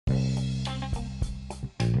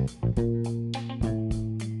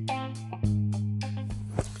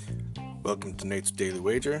Welcome to Nate's Daily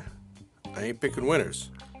Wager. I ain't picking winners,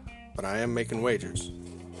 but I am making wagers.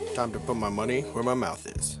 Time to put my money where my mouth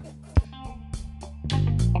is.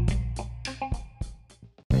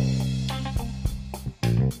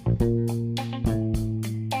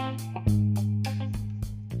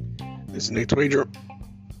 This is Nate's Wager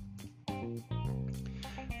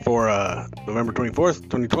for November 24th,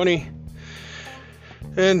 2020.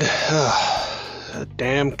 And a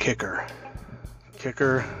damn kicker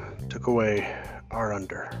took away our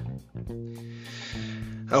under.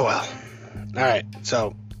 Oh well. Alright,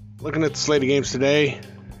 so looking at the slate of games today,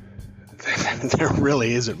 there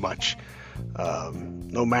really isn't much.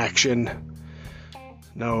 No action,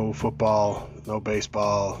 no football, no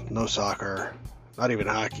baseball, no soccer, not even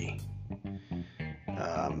hockey.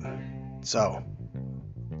 So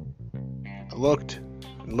I looked,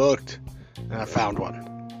 and I found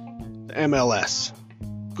one. The MLS.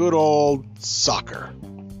 Good old soccer.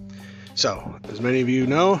 So, as many of you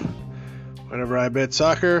know, whenever I bet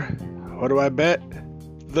soccer, what do I bet?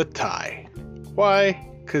 The tie. Why?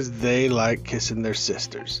 Because they like kissing their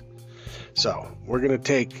sisters. So, we're going to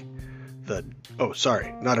take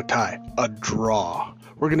not a tie, a draw.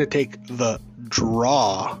 We're going to take the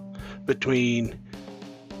draw between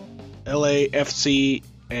LAFC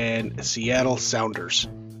and Seattle Sounders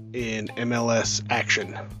in MLS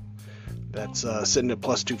action. That's sitting at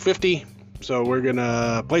plus 250. So we're going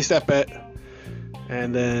to place that bet.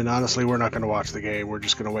 And then, honestly, we're not going to watch the game. We're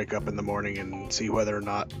just going to wake up in the morning and see whether or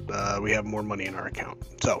not we have more money in our account.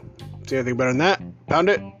 So, see anything better than that? Pound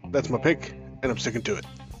it. That's my pick, and I'm sticking to it.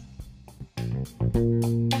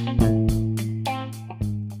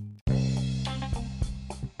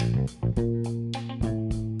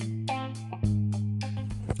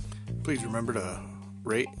 Please remember to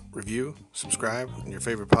rate, review, subscribe in your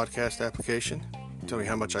favorite podcast application. Tell me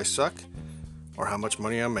how much I suck or how much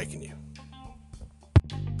money I'm making you.